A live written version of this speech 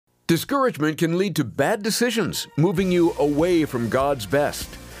Discouragement can lead to bad decisions, moving you away from God's best.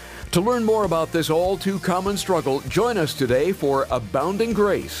 To learn more about this all too common struggle, join us today for Abounding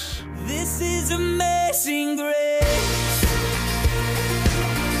Grace. This is amazing grace.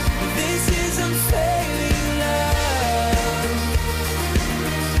 This is unfailing love.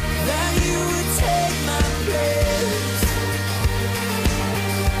 That you would take my place.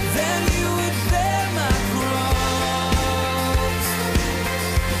 That you would bear my cross.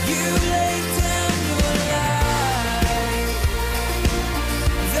 You laid down your life.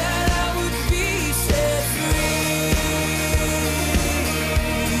 That I would be set free.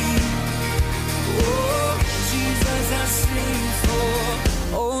 Oh, Jesus, I sing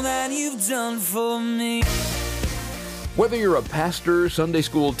for all that you've done for me. Whether you're a pastor, Sunday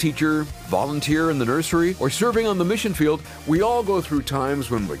school teacher, volunteer in the nursery, or serving on the mission field, we all go through times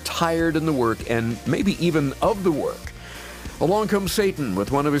when we're tired in the work and maybe even of the work. Along comes Satan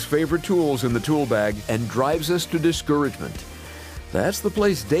with one of his favorite tools in the tool bag and drives us to discouragement. That's the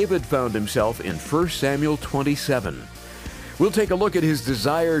place David found himself in 1 Samuel 27. We'll take a look at his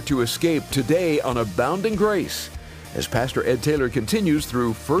desire to escape today on Abounding Grace as Pastor Ed Taylor continues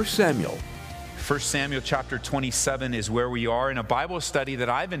through 1 Samuel. 1 Samuel chapter 27 is where we are in a Bible study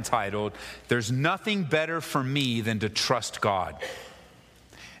that I've entitled, There's Nothing Better for Me Than to Trust God.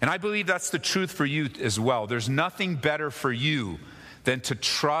 And I believe that's the truth for you as well. There's nothing better for you than to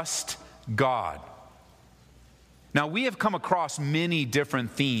trust God. Now, we have come across many different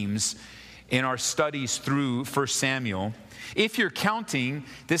themes in our studies through 1 Samuel. If you're counting,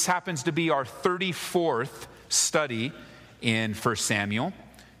 this happens to be our 34th study in 1 Samuel.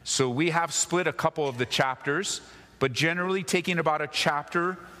 So we have split a couple of the chapters, but generally taking about a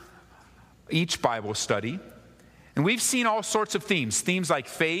chapter each Bible study. And we've seen all sorts of themes like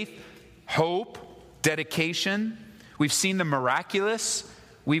faith, hope, dedication. We've seen the miraculous.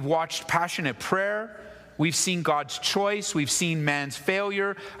 We've watched passionate prayer. We've seen God's choice. We've seen man's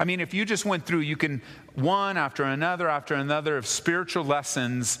failure. I mean, if you just went through, you can one after another of spiritual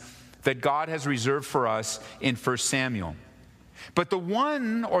lessons that God has reserved for us in 1 Samuel. But the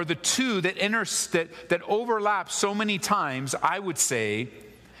one or the two that overlap so many times, I would say,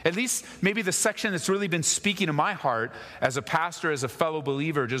 at least maybe the section that's really been speaking to my heart as a pastor, as a fellow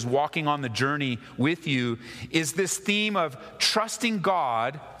believer, just walking on the journey with you, is this theme of trusting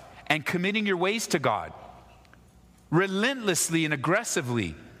God and committing your ways to God. Relentlessly and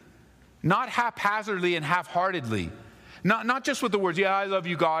aggressively. Not haphazardly and half-heartedly. Not just with the words, yeah, I love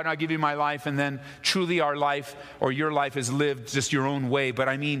you, God, and I give you my life, and then truly our life or your life is lived just your own way. But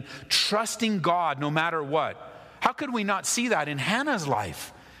I mean, trusting God no matter what. How could we not see that in Hannah's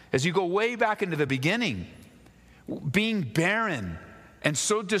life? As you go way back into the beginning, being barren and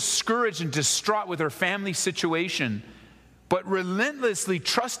so discouraged and distraught with her family situation, but relentlessly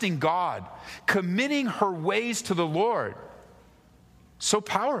trusting God, committing her ways to the Lord. So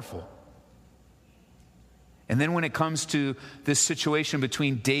powerful. And then when it comes to this situation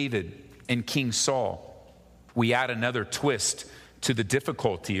between David and King Saul, we add another twist to the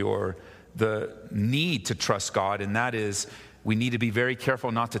difficulty or the need to trust God, and that is we need to be very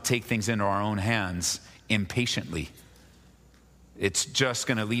careful not to take things into our own hands impatiently. It's just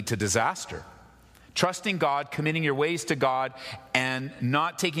going to lead to disaster. Trusting God, committing your ways to God, and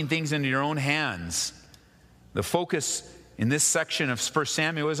not taking things into your own hands. The focus in this section of 1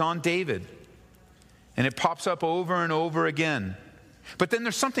 Samuel is on David. And it pops up over and over again. But then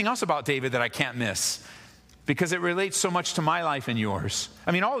there's something else about David that I can't miss, because it relates so much to my life and yours.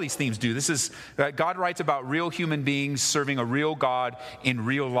 I mean, all these themes do. This is, God writes about real human beings serving a real God in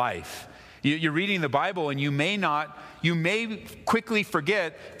real life. You're reading the Bible and you may quickly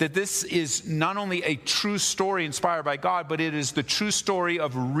forget that this is not only a true story inspired by God, but it is the true story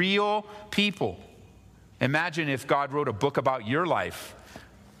of real people. Imagine if God wrote a book about your life.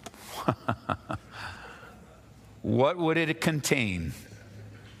 What would it contain?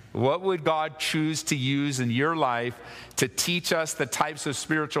 What would God choose to use in your life to teach us the types of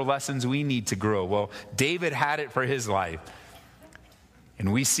spiritual lessons we need to grow? Well, David had it for his life.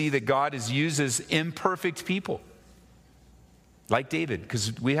 And we see that God uses imperfect people like David,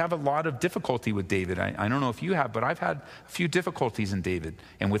 because we have a lot of difficulty with David. I don't know if you have, but I've had a few difficulties in David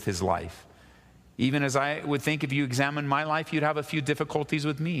and with his life. Even as I would think if you examine my life, you'd have a few difficulties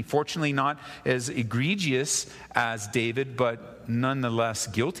with me. Fortunately, not as egregious as David, but nonetheless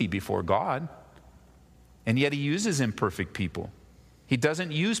guilty before God. And yet he uses imperfect people. He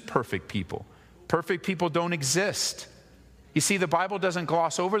doesn't use perfect people. Perfect people don't exist. You see, the Bible doesn't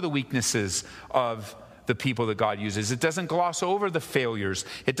gloss over the weaknesses of the people that God uses. It doesn't gloss over the failures.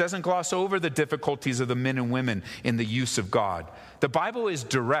 It doesn't gloss over the difficulties of the men and women in the use of God. The Bible is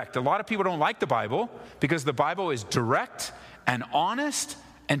direct. A lot of people don't like the Bible because the Bible is direct and honest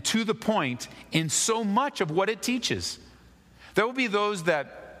and to the point in so much of what it teaches. There will be those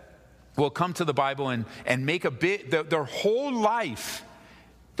that will come to the Bible and make their whole life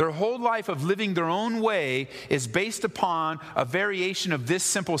of living their own way is based upon a variation of this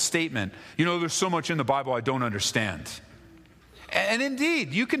simple statement. There's so much in the Bible I don't understand. And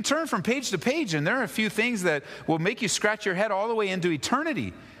indeed, you can turn from page to page, and there are a few things that will make you scratch your head all the way into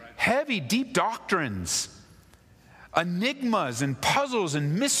eternity. Heavy, deep doctrines, enigmas and puzzles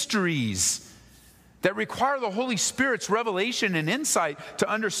and mysteries that require the Holy Spirit's revelation and insight to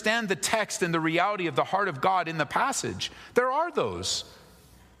understand the text and the reality of the heart of God in the passage. There are those.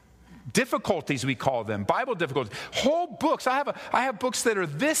 Difficulties, we call them, Bible difficulties. Whole books. I have books that are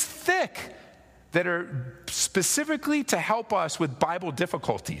this thick that are specifically to help us with Bible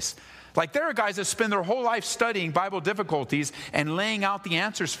difficulties. Like there are guys that spend their whole life studying Bible difficulties and laying out the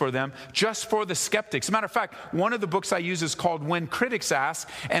answers for them just for the skeptics. As a matter of fact, one of the books I use is called When Critics Ask,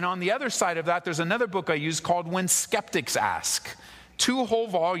 and on the other side of that, there's another book I use called When Skeptics Ask. 2 whole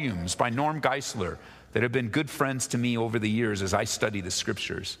volumes by Norm Geisler that have been good friends to me over the years as I study the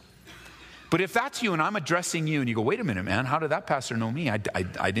scriptures. But if that's you and I'm addressing you and you go, wait a minute, man, how did that pastor know me? I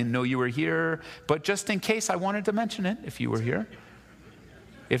didn't know you were here, but just in case I wanted to mention it if you were here.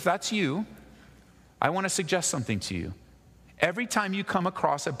 If that's you, I want to suggest something to you. Every time you come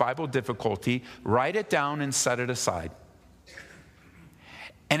across a Bible difficulty, write it down and set it aside.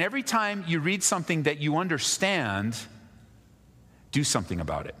 And every time you read something that you understand, do something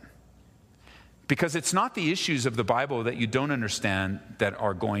about it. Because it's not the issues of the Bible that you don't understand that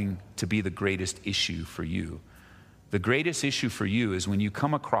are going to be the greatest issue for you. The greatest issue for you is when you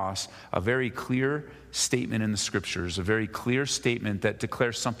come across a very clear statement in the scriptures, a very clear statement that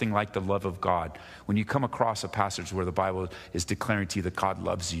declares something like the love of God. When you come across a passage where the Bible is declaring to you that God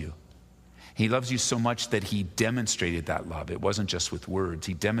loves you. He loves you so much that he demonstrated that love. It wasn't just with words.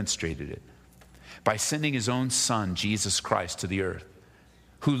 He demonstrated it by sending his own son, Jesus Christ, to the earth,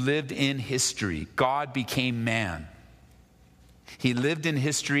 who lived in history. God became man. He lived in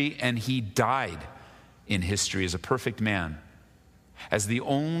history and he died in history as a perfect man, as the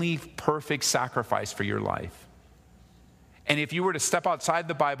only perfect sacrifice for your life. And if you were to step outside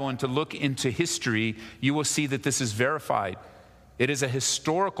the Bible and to look into history, you will see that this is verified. It is a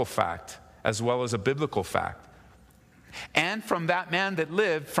historical fact as well as a biblical fact. And from that man that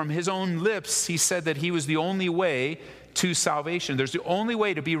lived, from his own lips, he said that he was the only way to salvation. There's the only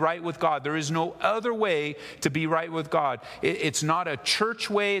way to be right with God. There is no other way to be right with God. It's not a church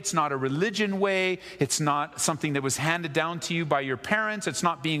way. It's not a religion way. It's not something that was handed down to you by your parents. It's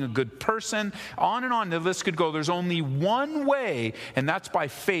not being a good person. On and on the list could go. There's only one way, and that's by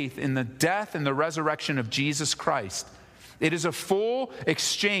faith in the death and the resurrection of Jesus Christ. It is a full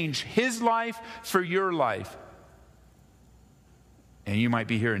exchange, his life for your life. And you might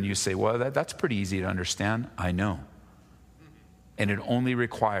be here and you say, well, that's pretty easy to understand. I know. And it only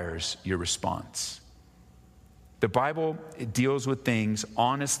requires your response. The Bible deals with things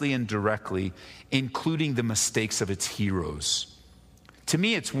honestly and directly, including the mistakes of its heroes. To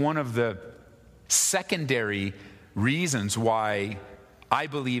me, it's one of the secondary reasons why I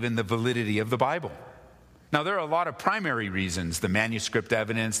believe in the validity of the Bible. Now, there are a lot of primary reasons: the manuscript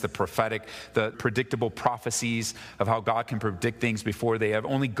evidence, the prophetic, the predictable prophecies of how God can predict things before they have.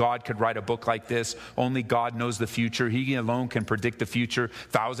 Only God could write a book like this. Only God knows the future. He alone can predict the future.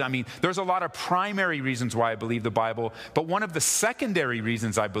 There's a lot of primary reasons why I believe the Bible. But one of the secondary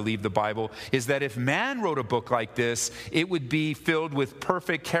reasons I believe the Bible is that if man wrote a book like this, it would be filled with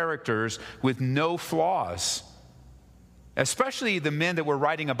perfect characters with no flaws, especially the men that were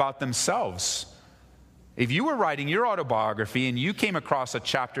writing about themselves. If you were writing your autobiography and you came across a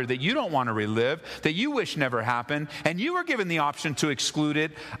chapter that you don't want to relive, that you wish never happened, and you were given the option to exclude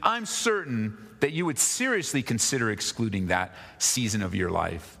it, I'm certain that you would seriously consider excluding that season of your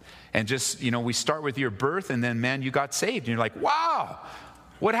life. And just, we start with your birth and then, man, you got saved. And you're like, wow,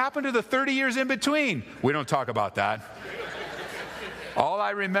 what happened to the 30 years in between? We don't talk about that. All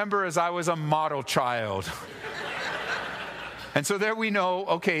I remember is I was a model child. And so there we know,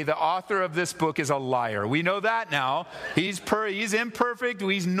 okay, the author of this book is a liar. We know that now. He's imperfect,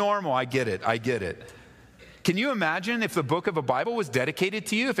 he's normal. I get it. Can you imagine if the book of a Bible was dedicated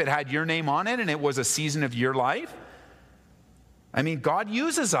to you, if it had your name on it and it was a season of your life? I mean, God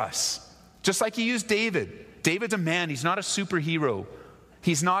uses us, just like he used David. David's a man. He's not a superhero.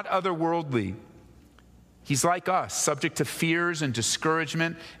 He's not otherworldly. He's like us, subject to fears and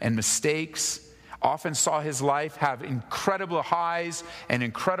discouragement and mistakes. Often saw his life have incredible highs and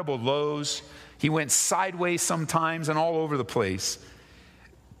incredible lows. He went sideways sometimes and all over the place.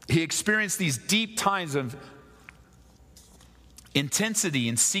 He experienced these deep times of intensity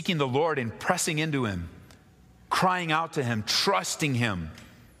in seeking the Lord and pressing into him, crying out to him, trusting him.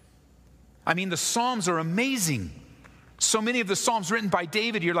 I mean, the Psalms are amazing. So many of the Psalms written by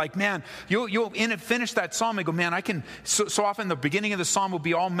David, you're like, man, you'll finish that Psalm and go, man, I can, so often the beginning of the Psalm will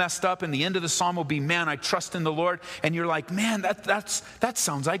be all messed up and the end of the Psalm will be, man, I trust in the Lord. And you're like, man, that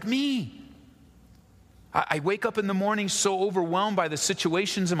sounds like me. I wake up in the morning so overwhelmed by the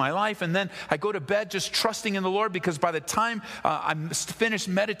situations in my life, and then I go to bed just trusting in the Lord, because by the time I'm finished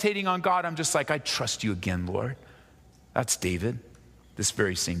meditating on God, I'm just like, I trust you again, Lord. That's David, this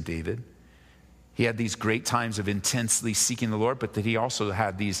very same David. He had these great times of intensely seeking the Lord, but that he also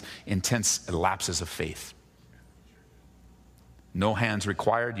had these intense lapses of faith. No hands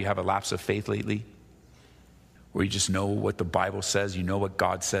required. You have a lapse of faith lately, where you just know what the Bible says, you know what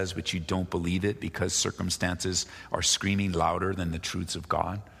God says, but you don't believe it because circumstances are screaming louder than the truths of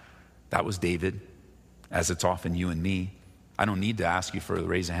God. That was David, as it's often you and me. I don't need to ask you for a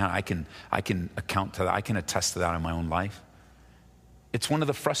raise of hand. I can account to that. I can attest to that in my own life. It's one of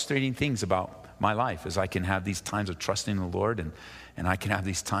the frustrating things about my life is I can have these times of trusting in the Lord, and I can have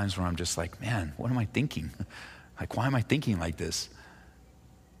these times where I'm just like, man, what am I thinking? Like, why am I thinking like this?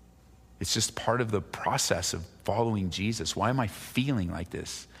 It's just part of the process of following Jesus. Why am I feeling like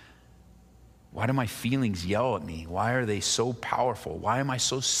this? Why do my feelings yell at me? Why are they so powerful? Why am I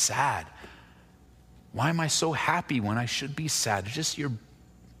so sad? Why am I so happy when I should be sad?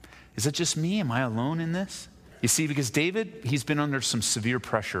 Is it just me? Am I alone in this? You see, because David, he's been under some severe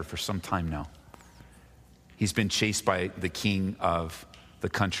pressure for some time now. He's been chased by the king of the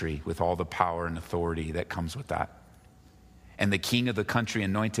country with all the power and authority that comes with that. And the king of the country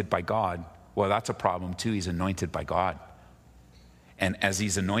anointed by God, well, that's a problem too. He's anointed by God. And as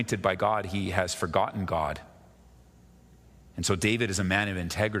he's anointed by God, he has forgotten God. And so David is a man of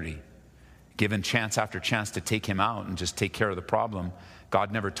integrity. Given chance after chance to take him out and just take care of the problem,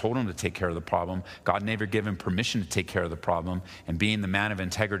 God never told him to take care of the problem. God never gave him permission to take care of the problem. And being the man of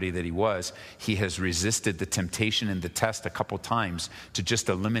integrity that he was, he has resisted the temptation and the test a couple times to just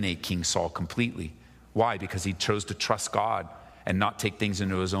eliminate King Saul completely. Why? Because he chose to trust God and not take things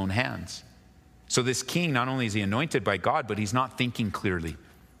into his own hands. So this king, not only is he anointed by God, but he's not thinking clearly.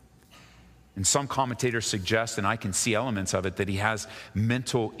 And some commentators suggest, and I can see elements of it, that he has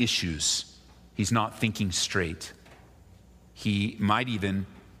mental issues. He's not thinking straight. He might even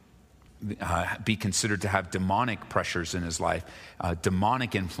be considered to have demonic pressures in his life,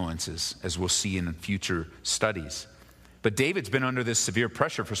 demonic influences, as we'll see in future studies. But David's been under this severe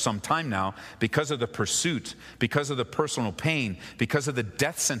pressure for some time now because of the pursuit, because of the personal pain, because of the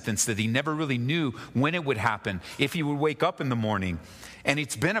death sentence that he never really knew when it would happen, if he would wake up in the morning. And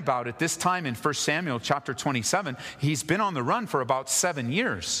it's been about, at this time in 1 Samuel chapter 27, he's been on the run for about 7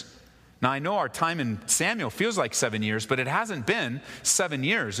 years. Now, I know our time in Samuel feels like 7 years, but it hasn't been 7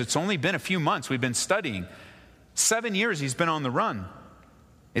 years. It's only been a few months we've been studying. 7 years he's been on the run.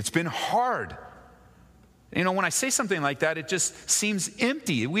 It's been hard. You know, when I say something like that, it just seems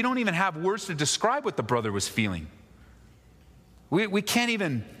empty. We don't even have words to describe what the brother was feeling. We can't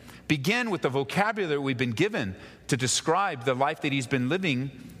even begin with the vocabulary that we've been given to describe the life that he's been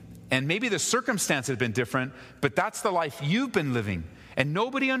living. And maybe the circumstance has been different, but that's the life you've been living. And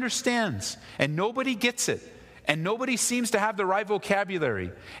nobody understands, and nobody gets it, and nobody seems to have the right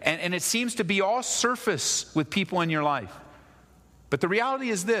vocabulary. And it seems to be all surface with people in your life. But the reality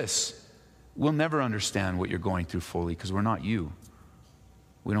is this: we'll never understand what you're going through fully because we're not you.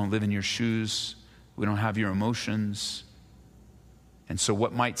 We don't live in your shoes. We don't have your emotions. And so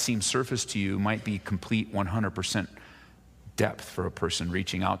what might seem surface to you might be complete 100% depth for a person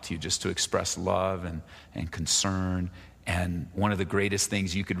reaching out to you just to express love and concern. And one of the greatest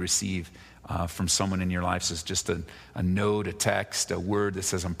things you could receive from someone in your life is just a note, a text, a word that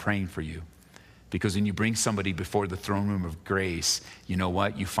says, I'm praying for you. Because when you bring somebody before the throne room of grace, you know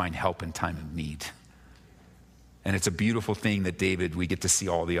what? You find help in time of need. And it's a beautiful thing that David, we get to see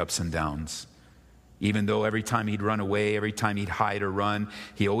all the ups and downs. Even though every time he'd run away, every time he'd hide or run,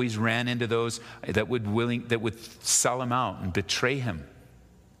 he always ran into those that would sell him out and betray him.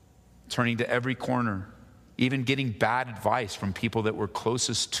 Turning to every corner, even getting bad advice from people that were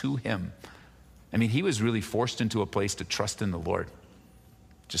closest to him. I mean, he was really forced into a place to trust in the Lord.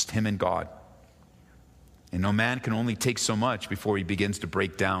 Just him and God. And no man can only take so much before he begins to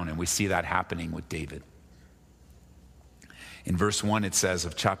break down, and we see that happening with David. In verse 1 it says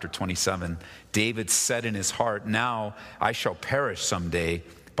of chapter 27, David said in his heart, now I shall perish someday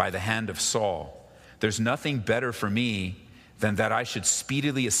by the hand of Saul. there's nothing better for me than that I should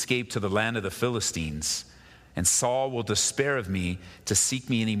speedily escape to the land of the Philistines. And Saul will despair of me to seek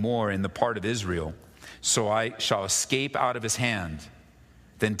me any more in the part of Israel. So I shall escape out of his hand.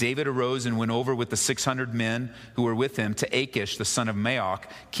 Then David arose and went over with the 600 men who were with him to Achish, the son of Maoch,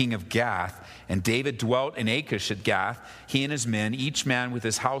 king of Gath. And David dwelt in Achish at Gath, he and his men, each man with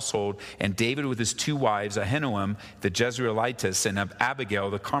his household, and David with his 2 wives, Ahinoam the Jezreelitess, and Abigail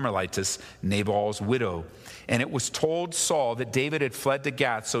the Carmelitess, Nabal's widow. And it was told Saul that David had fled to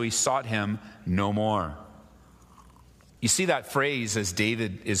Gath, so he sought him no more. You see that phrase as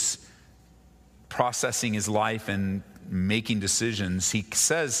David is processing his life and making decisions. He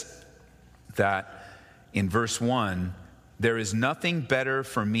says that in verse 1, there is nothing better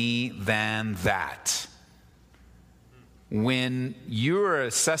for me than that. When you're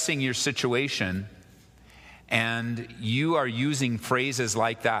assessing your situation and you are using phrases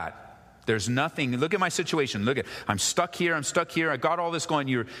like that, there's nothing, look at my situation, I'm stuck here, I got all this going.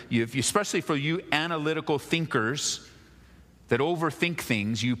 You, especially for you analytical thinkers that overthink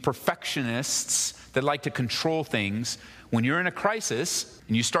things, you perfectionists that like to control things, when you're in a crisis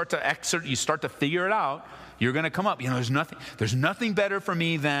and you start to figure it out, you're going to come up. There's nothing better for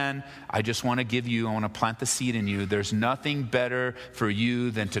me than, I want to plant the seed in you. There's nothing better for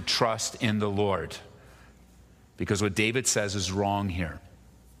you than to trust in the Lord. Because what David says is wrong here.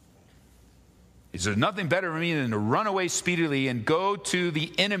 There's nothing better for me than to run away speedily and go to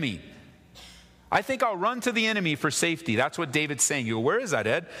the enemy. I think I'll run to the enemy for safety. That's what David's saying. You go, where is that,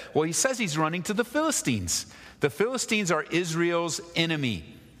 Ed? Well, he says he's running to the Philistines. The Philistines are Israel's enemy,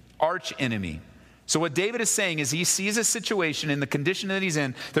 arch enemy. So what David is saying is he sees a situation in the condition that he's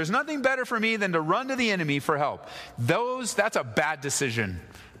in. There's nothing better for me than to run to the enemy for help. That's a bad decision.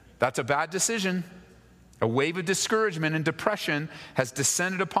 That's a bad decision. A wave of discouragement and depression has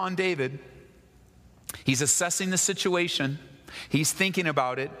descended upon David. He's assessing the situation. He's thinking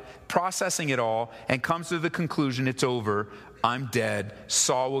about it, processing it all, and comes to the conclusion, it's over. I'm dead.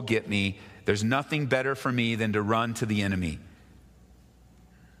 Saul will get me. There's nothing better for me than to run to the enemy.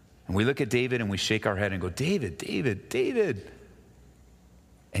 And we look at David and we shake our head and go, David, David, David.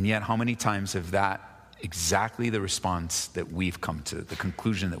 And yet, how many times have that exactly the response that we've come to, the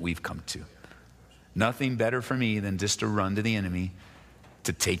conclusion that we've come to? Nothing better for me than just to run to the enemy,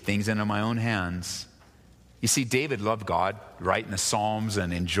 to take things into my own hands. You see, David loved God, writing the Psalms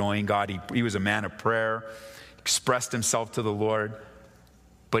and enjoying God. He was a man of prayer, expressed himself to the Lord.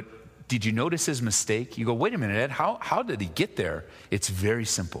 But did you notice his mistake? You go, wait a minute, Ed, how did he get there? It's very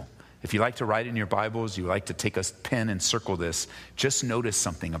simple. If you like to write in your Bibles, you like to take a pen and circle this, just notice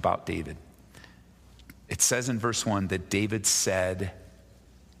something about David. It says in verse 1 that David said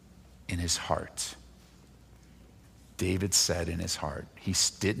in his heart. David said in his heart. He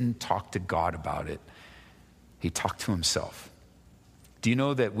didn't talk to God about it. He talked to himself. Do you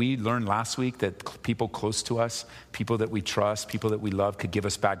know that we learned last week that people close to us, people that we trust, people that we love could give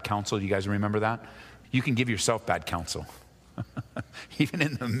us bad counsel? Do you guys remember that? You can give yourself bad counsel. Even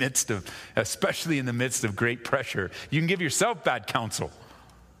in the midst of, especially in the midst of great pressure, you can give yourself bad counsel.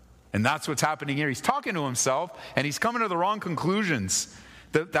 And that's what's happening here. He's talking to himself and he's coming to the wrong conclusions.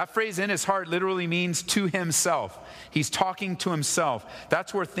 That phrase in his heart literally means to himself. He's talking to himself.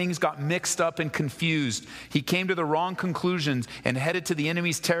 That's where things got mixed up and confused. He came to the wrong conclusions and headed to the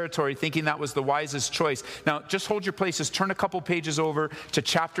enemy's territory thinking that was the wisest choice. Now, just hold your places. Turn a couple pages over to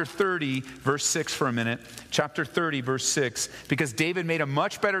chapter 30, verse 6 for a minute. Chapter 30, verse 6. Because David made a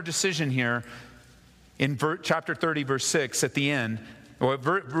much better decision here in chapter 30, verse 6 at the end. Well,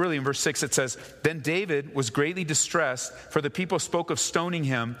 really in verse 6 it says, Then David was greatly distressed, for the people spoke of stoning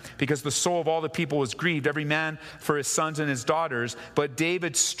him, because the soul of all the people was grieved, every man for his sons and his daughters. But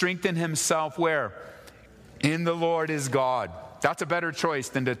David strengthened himself where? In the Lord his God. That's a better choice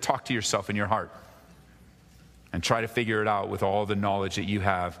than to talk to yourself in your heart and try to figure it out with all the knowledge that you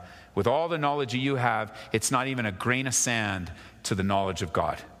have. With all the knowledge that you have, it's not even a grain of sand to the knowledge of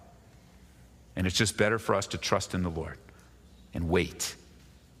God. And it's just better for us to trust in the Lord. And wait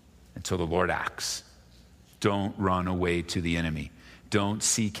until the Lord acts. Don't run away to the enemy. Don't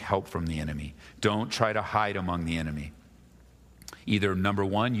seek help from the enemy. Don't try to hide among the enemy. Either, number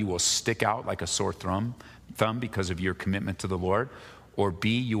one, you will stick out like a sore thumb because of your commitment to the Lord, or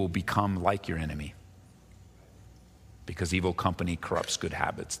B, you will become like your enemy. Because evil company corrupts good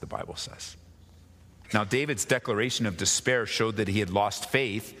habits, the Bible says. Now, David's declaration of despair showed that he had lost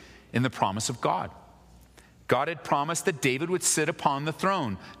faith in the promise of God. God had promised that David would sit upon the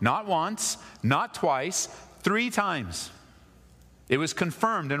throne, not once, not twice, 3 times. It was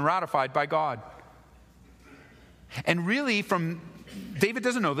confirmed and ratified by God. And really, from David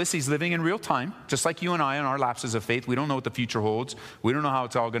doesn't know this. He's living in real time, just like you and I in our lapses of faith. We don't know what the future holds. We don't know how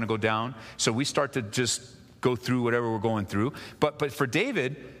it's all going to go down. So we start to just go through whatever we're going through. But for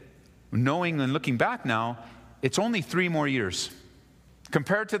David, knowing and looking back now, it's only 3 more years.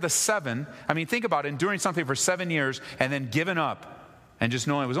 Compared to the 7, I mean, think about enduring something for 7 years and then giving up and just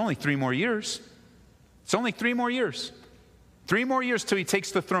knowing it was only 3 more years. It's only 3 more years. 3 more years till he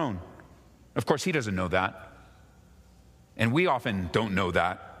takes the throne. Of course, he doesn't know that. And we often don't know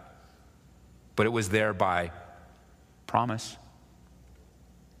that. But it was there by promise.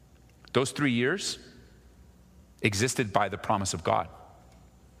 Those 3 years existed by the promise of God.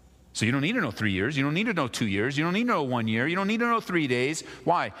 So you don't need to know 3 years. You don't need to know 2 years. You don't need to know 1 year. You don't need to know 3 days.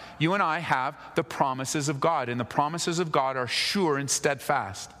 Why? You and I have the promises of God. And the promises of God are sure and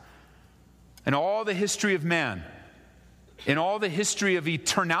steadfast. In all the history of man, in all the history of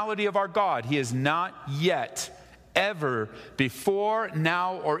eternality of our God, he has not yet, ever, before,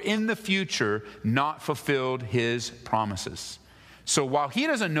 now, or in the future, not fulfilled his promises. So while he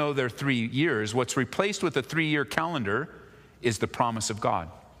doesn't know their 3 years, what's replaced with the 3-year calendar is the promise of God.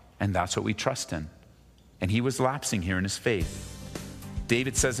 And that's what we trust in. And he was lapsing here in his faith.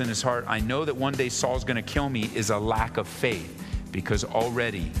 David says in his heart, I know that one day Saul's going to kill me is a lack of faith, because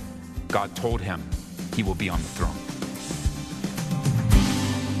already God told him he will be on the throne.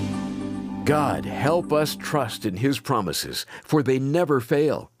 God, help us trust in his promises, for they never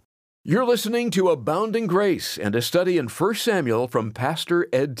fail. You're listening to Abounding Grace and a study in 1 Samuel from Pastor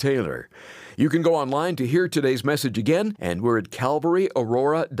Ed Taylor. You can go online to hear today's message again, and we're at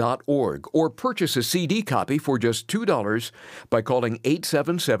calvaryaurora.org, or purchase a CD copy for just $2 by calling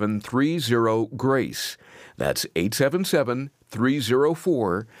 877-30-GRACE. That's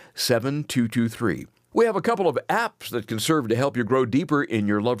 877-304-7223. We have a couple of apps that can serve to help you grow deeper in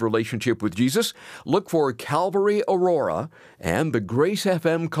your love relationship with Jesus. Look for Calvary Aurora and the Grace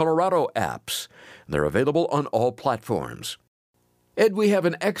FM Colorado apps. They're available on all platforms. Ed, we have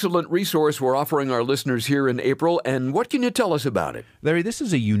an excellent resource we're offering our listeners here in April, and what can you tell us about it? Larry, this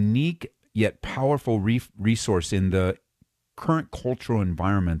is a unique yet powerful resource in the current cultural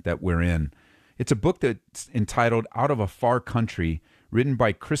environment that we're in. It's a book that's entitled Out of a Far Country, written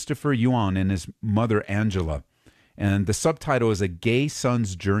by Christopher Yuan and his mother Angela. And the subtitle is A Gay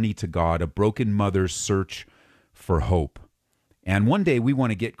Son's Journey to God, a Broken Mother's Search for Hope. And one day we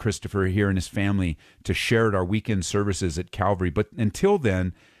want to get Christopher here and his family to share at our weekend services at Calvary. But until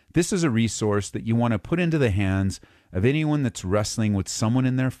then, this is a resource that you want to put into the hands of anyone that's wrestling with someone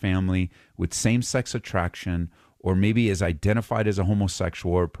in their family with same-sex attraction, or maybe is identified as a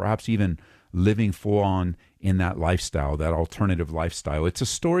homosexual, or perhaps even living full-on in that lifestyle, that alternative lifestyle. It's a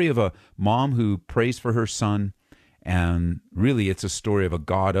story of a mom who prays for her son, and really it's a story of a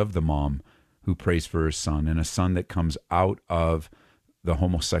God of the mom who prays for her son, and a son that comes out of the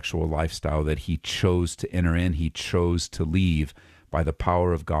homosexual lifestyle that he chose to enter in, he chose to leave by the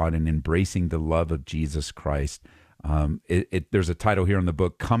power of God and embracing the love of Jesus Christ. There's a title here in the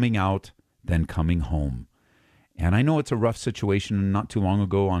book, Coming Out, Then Coming Home. And I know it's a rough situation. Not too long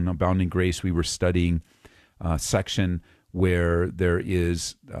ago on Abounding Grace, we were studying a section where there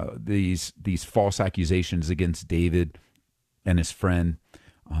is these false accusations against David and his friend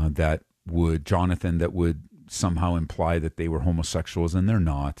Jonathan, that would somehow imply that they were homosexuals, and they're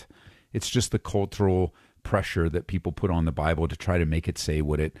not. It's just the cultural pressure that people put on the Bible to try to make it say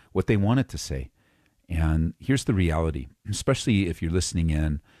what they want it to say. And here's the reality, especially if you're listening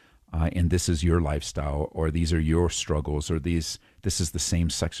in, and this is your lifestyle, or these are your struggles, or this is the same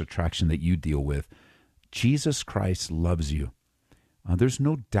sex attraction that you deal with. Jesus Christ loves you. There's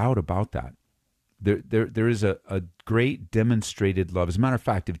no doubt about that. There is a great demonstrated love. As a matter of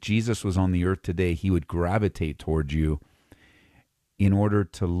fact, if Jesus was on the earth today, he would gravitate towards you in order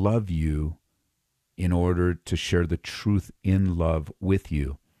to love you, in order to share the truth in love with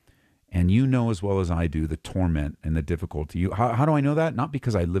you. And you know as well as I do the torment and the difficulty. How do I know that? Not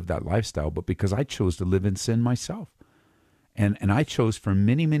because I lived that lifestyle, but because I chose to live in sin myself. And I chose for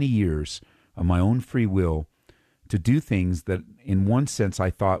many, many years of my own free will to do things that in one sense I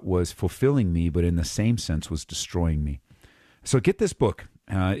thought was fulfilling me, but in the same sense was destroying me. So get this book.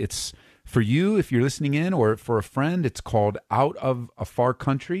 It's for you if you're listening in, or for a friend. It's called Out of a Far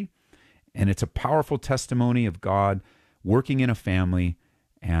Country, and it's a powerful testimony of God working in a family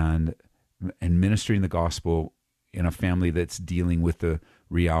and ministering the gospel in a family that's dealing with the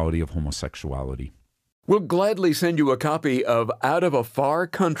reality of homosexuality. We'll gladly send you a copy of Out of a Far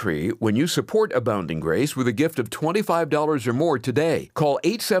Country when you support Abounding Grace with a gift of $25 or more today. Call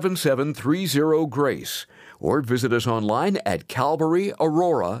 877-30-GRACE or visit us online at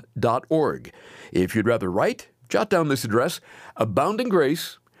calvaryaurora.org. If you'd rather write, Jot down this address: Abounding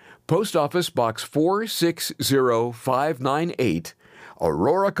Grace, Post Office Box 460598,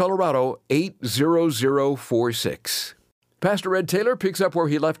 Aurora, Colorado 80046. Pastor Ed Taylor picks up where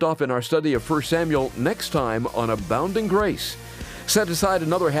he left off in our study of 1 Samuel next time on Abounding Grace. Set aside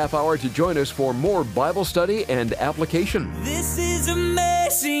another half hour to join us for more Bible study and application. This is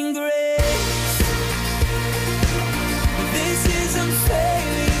amazing grace. This is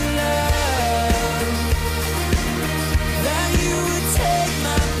unfailing love. That you would take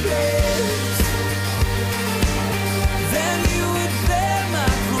my place. That you would bear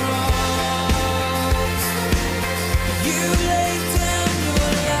my cross. You laid down your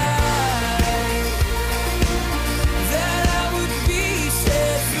life. That I would be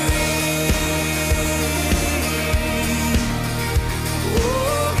set free.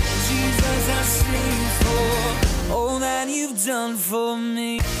 Oh, Jesus, I sing for all that you've done for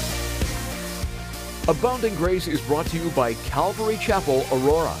me. Abounding Grace is brought to you by Calvary Chapel,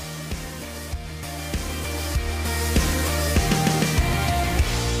 Aurora.